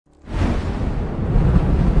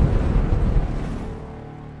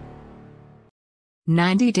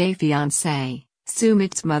90-Day Fiance,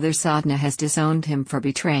 Sumit's mother Sadhna has disowned him for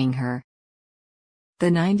betraying her.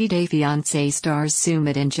 The 90-Day Fiancé stars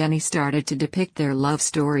Sumit and Jenny started to depict their love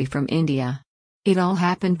story from India. It all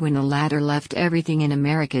happened when the latter left everything in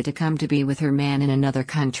America to come to be with her man in another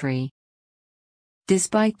country.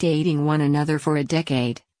 Despite dating one another for a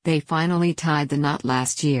decade, they finally tied the knot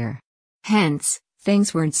last year. Hence,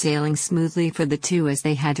 things weren't sailing smoothly for the two as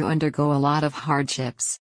they had to undergo a lot of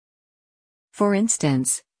hardships. For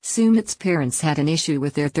instance, Sumit's parents had an issue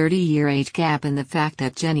with their 30-year age gap and the fact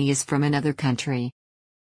that Jenny is from another country.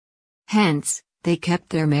 Hence, they kept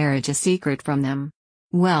their marriage a secret from them.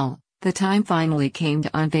 Well, the time finally came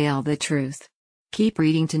to unveil the truth. Keep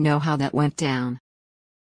reading to know how that went down.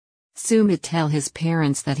 Sumit tell his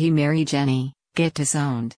parents that he married Jenny, get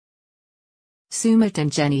disowned. Sumit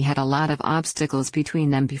and Jenny had a lot of obstacles between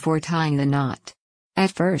them before tying the knot.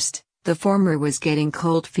 At first, the former was getting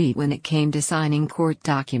cold feet when it came to signing court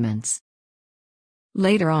documents.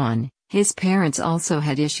 Later on, his parents also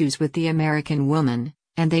had issues with the American woman,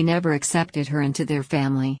 and they never accepted her into their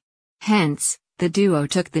family. Hence, the duo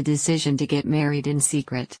took the decision to get married in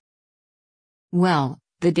secret. Well,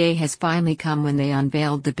 the day has finally come when they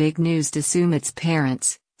unveiled the big news to Sumit's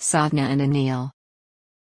parents, Sadhna and Anil.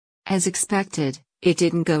 As expected, it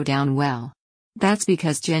didn't go down well. That's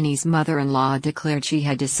because Jenny's mother-in-law declared she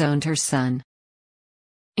had disowned her son.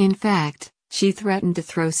 In fact, she threatened to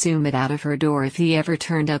throw Sumit out of her door if he ever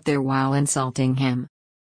turned up there while insulting him.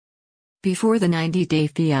 Before the 90-Day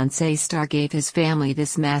Fiancé star gave his family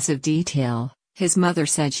this massive detail, his mother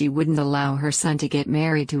said she wouldn't allow her son to get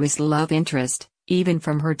married to his love interest, even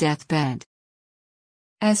from her deathbed.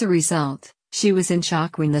 As a result, she was in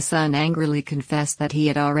shock when the son angrily confessed that he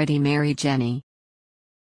had already married Jenny.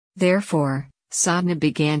 Therefore, Sadhna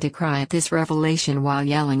began to cry at this revelation while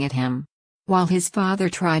yelling at him. While his father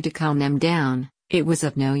tried to calm them down, it was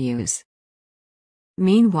of no use.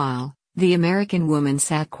 Meanwhile, the American woman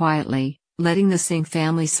sat quietly, letting the Singh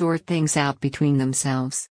family sort things out between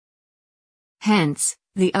themselves. Hence,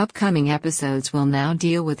 the upcoming episodes will now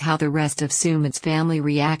deal with how the rest of Sumit's family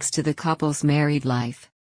reacts to the couple's married life.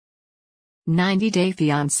 90-Day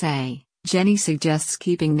Fiancé, Jenny suggests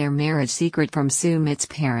keeping their marriage secret from Sumit's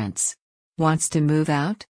parents. Wants to move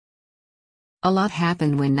out? A lot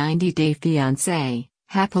happened when 90-Day Fiancé,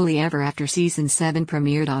 Happily Ever After Season 7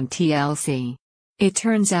 premiered on TLC. It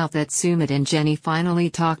turns out that Sumit and Jenny finally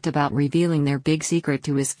talked about revealing their big secret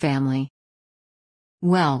to his family.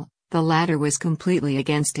 Well, the latter was completely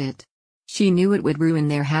against it. She knew it would ruin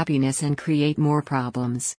their happiness and create more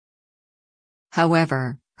problems.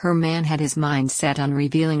 However, her man had his mind set on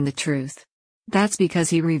revealing the truth. That's because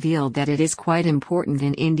he revealed that it is quite important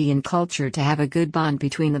in Indian culture to have a good bond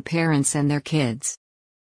between the parents and their kids.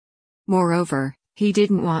 Moreover, he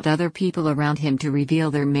didn't want other people around him to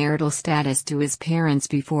reveal their marital status to his parents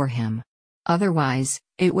before him. Otherwise,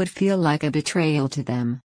 it would feel like a betrayal to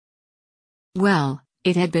them. Well,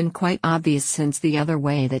 it had been quite obvious since the other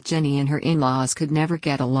way that Jenny and her in-laws could never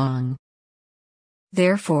get along.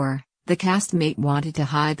 Therefore, the castmate wanted to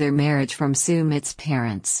hide their marriage from Sumit's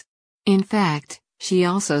parents. In fact, she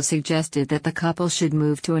also suggested that the couple should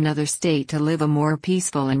move to another state to live a more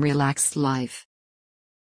peaceful and relaxed life.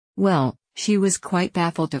 Well, she was quite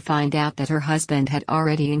baffled to find out that her husband had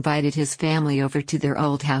already invited his family over to their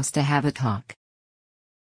old house to have a talk.